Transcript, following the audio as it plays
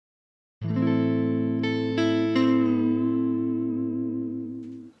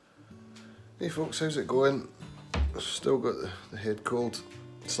Hey folks, how's it going? Still got the head cold.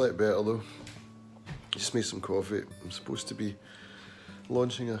 Slightly better though. Just made some coffee. I'm supposed to be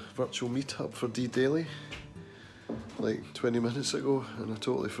launching a virtual meetup for D-Daily like 20 minutes ago and I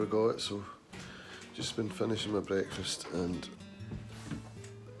totally forgot, so just been finishing my breakfast and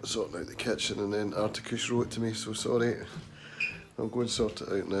sorting out the kitchen, and then Articush wrote to me, so sorry. I'll go and sort it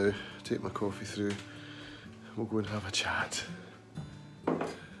out now, take my coffee through, we'll go and have a chat.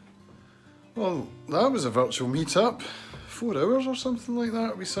 Well, that was a virtual meetup. 4 hours or something like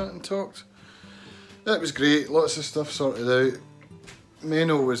that we sat and talked. It was great, lots of stuff sorted out.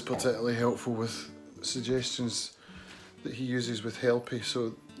 Menno was particularly helpful with suggestions that he uses with Helpy,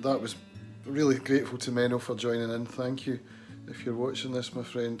 so that was really grateful to Menno for joining in. Thank you. If you're watching this, my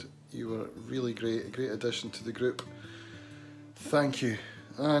friend, you were really great, a great addition to the group. Thank you.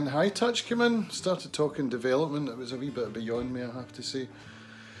 And High Touch came in, started talking development. It was a wee bit beyond me, I have to say.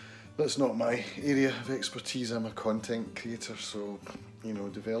 That's not my area of expertise. I'm a content creator, so, you know,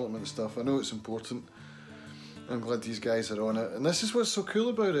 development stuff, I know it's important. I'm glad these guys are on it. And this is what's so cool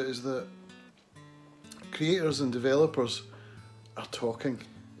about it, is that creators and developers are talking,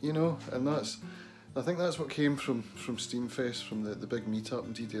 you know, and I think that's what came from Steamfest, from the big meetup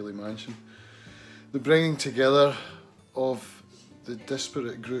in D-Daily Mansion. The bringing together of the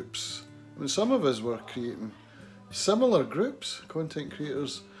disparate groups. I mean, some of us were creating similar groups, content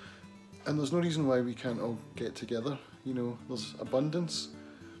creators, and there's no reason why we can't all get together. You know, there's abundance,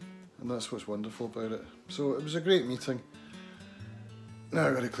 and that's what's wonderful about it. So it was a great meeting. Now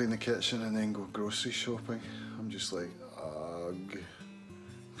I've got to clean the kitchen and then go grocery shopping. I'm just like, ugh.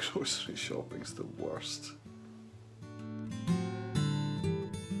 Grocery shopping's the worst.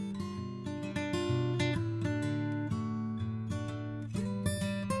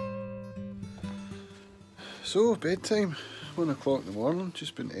 So, bedtime, 1 o'clock in the morning,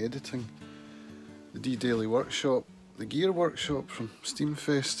 just been editing the D-Daily workshop, the gear workshop from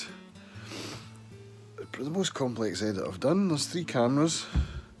Steamfest. The most complex edit I've done. There's 3 cameras,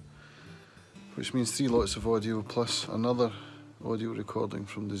 which means 3 lots of audio plus another audio recording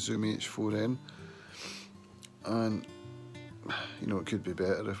from the Zoom H4n. And, you know, it could be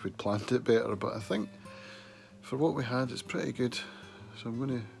better if we'd planned it better, but I think for what we had, it's pretty good. So I'm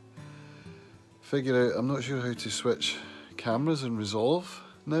going to figure out, I'm not sure how to switch cameras in Resolve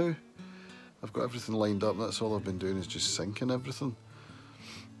now. I've got everything lined up, that's all I've been doing is just syncing everything.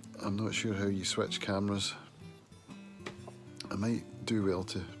 I'm not sure how you switch cameras. I might do well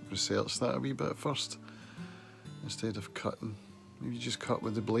to research that a wee bit first, instead of cutting. Maybe just cut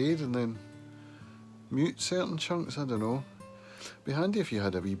with the blade and then mute certain chunks, I don't know. It'd be handy if you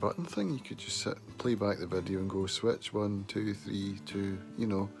had a wee button thing, you could just sit, play back the video and go switch 1, 2, 3, 2, you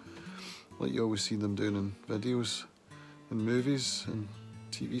know, like you always see them doing in videos, in movies, and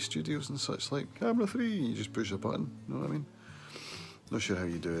TV studios and such, like camera 3, you just push a button, you know what I mean? Not sure how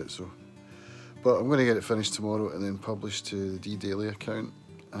you do it, so. But I'm going to get it finished tomorrow and then published to the D-Daily account,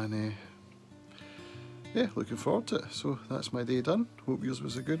 and yeah, looking forward to it. So that's my day done. Hope yours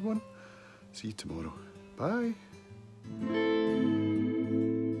was a good one. See you tomorrow. Bye.